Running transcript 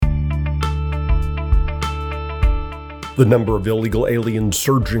The number of illegal aliens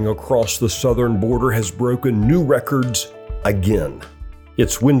surging across the southern border has broken new records again.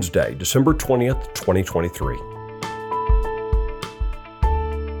 It's Wednesday, December 20th, 2023.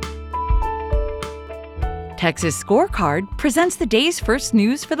 Texas Scorecard presents the day's first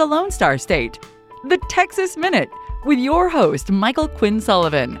news for the Lone Star State. The Texas Minute, with your host, Michael Quinn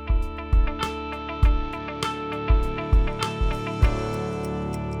Sullivan.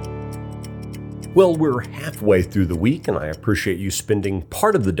 Well, we're halfway through the week, and I appreciate you spending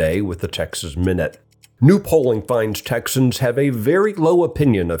part of the day with the Texas Minute. New polling finds Texans have a very low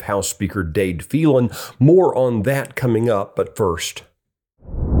opinion of House Speaker Dade Phelan. More on that coming up, but first.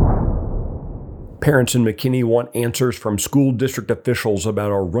 Parents in McKinney want answers from school district officials about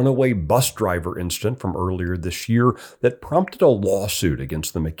a runaway bus driver incident from earlier this year that prompted a lawsuit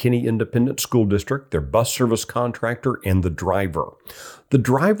against the McKinney Independent School District, their bus service contractor, and the driver. The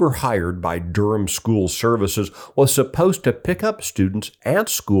driver hired by Durham School Services was supposed to pick up students at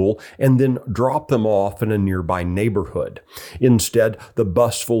school and then drop them off in a nearby neighborhood. Instead, the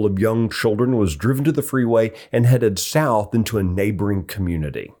bus full of young children was driven to the freeway and headed south into a neighboring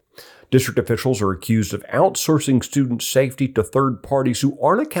community. District officials are accused of outsourcing student safety to third parties who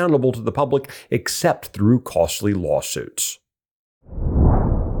aren't accountable to the public except through costly lawsuits.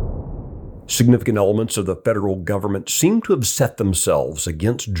 Significant elements of the federal government seem to have set themselves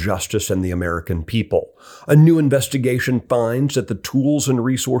against justice and the American people. A new investigation finds that the tools and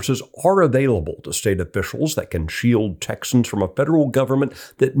resources are available to state officials that can shield Texans from a federal government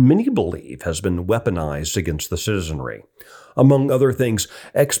that many believe has been weaponized against the citizenry. Among other things,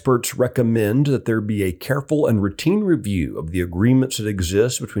 experts recommend that there be a careful and routine review of the agreements that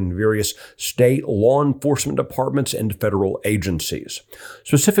exist between various state law enforcement departments and federal agencies.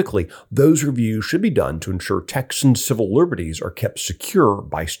 Specifically, those reviews should be done to ensure Texans' civil liberties are kept secure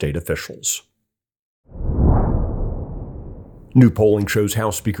by state officials. New polling shows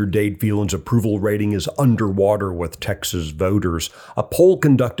House Speaker Dade Phelan's approval rating is underwater with Texas voters. A poll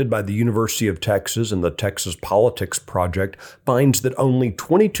conducted by the University of Texas and the Texas Politics Project finds that only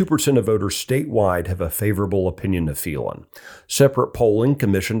 22% of voters statewide have a favorable opinion of Phelan. Separate polling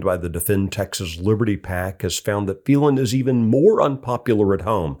commissioned by the Defend Texas Liberty PAC has found that Phelan is even more unpopular at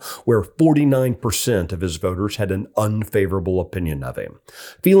home, where 49% of his voters had an unfavorable opinion of him.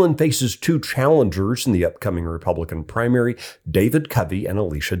 Phelan faces two challengers in the upcoming Republican primary, David Covey and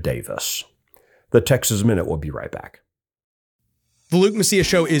Alicia Davis. The Texas Minute will be right back. The Luke Macias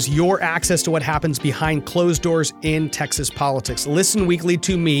Show is your access to what happens behind closed doors in Texas politics. Listen weekly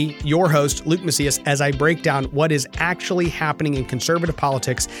to me, your host, Luke Macias, as I break down what is actually happening in conservative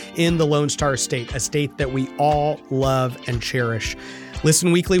politics in the Lone Star State, a state that we all love and cherish.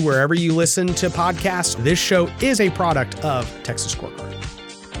 Listen weekly wherever you listen to podcasts. This show is a product of Texas Scorecard.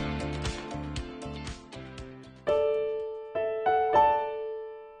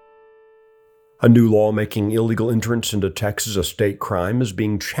 A new law making illegal entrance into Texas a state crime is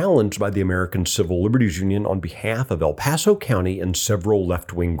being challenged by the American Civil Liberties Union on behalf of El Paso County and several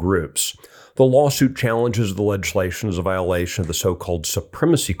left-wing groups. The lawsuit challenges the legislation as a violation of the so-called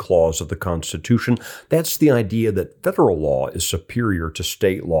Supremacy Clause of the Constitution. That's the idea that federal law is superior to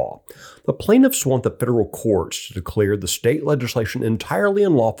state law. The plaintiffs want the federal courts to declare the state legislation entirely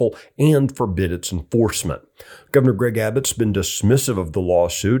unlawful and forbid its enforcement. Governor Greg Abbott's been dismissive of the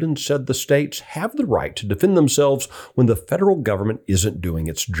lawsuit and said the states have the right to defend themselves when the federal government isn't doing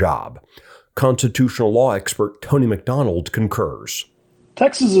its job. Constitutional law expert Tony McDonald concurs.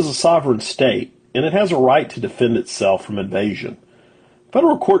 Texas is a sovereign state, and it has a right to defend itself from invasion.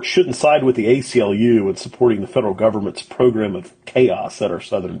 Federal courts shouldn't side with the ACLU in supporting the federal government's program of chaos at our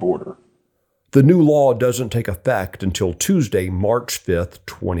southern border. The new law doesn't take effect until Tuesday, March 5th,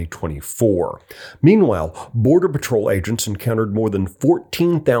 2024. Meanwhile, Border Patrol agents encountered more than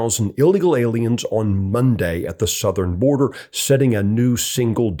 14,000 illegal aliens on Monday at the southern border, setting a new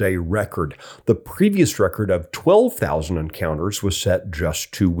single-day record. The previous record of 12,000 encounters was set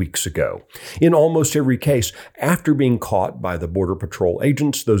just 2 weeks ago. In almost every case, after being caught by the Border Patrol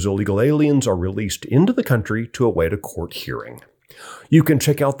agents, those illegal aliens are released into the country to await a court hearing. You can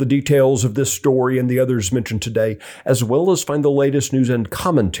check out the details of this story and the others mentioned today, as well as find the latest news and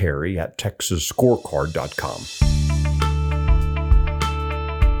commentary at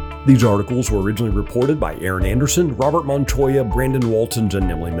TexasScorecard.com. These articles were originally reported by Aaron Anderson, Robert Montoya, Brandon Waltons, and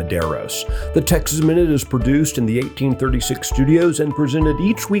Emily Medeiros. The Texas Minute is produced in the 1836 studios and presented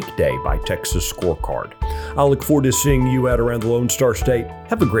each weekday by Texas Scorecard. I look forward to seeing you out around the Lone Star State.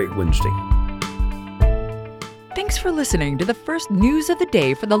 Have a great Wednesday. Thanks for listening to the first news of the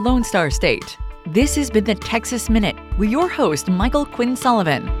day for the Lone Star State. This has been the Texas Minute with your host, Michael Quinn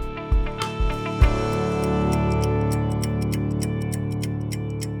Sullivan.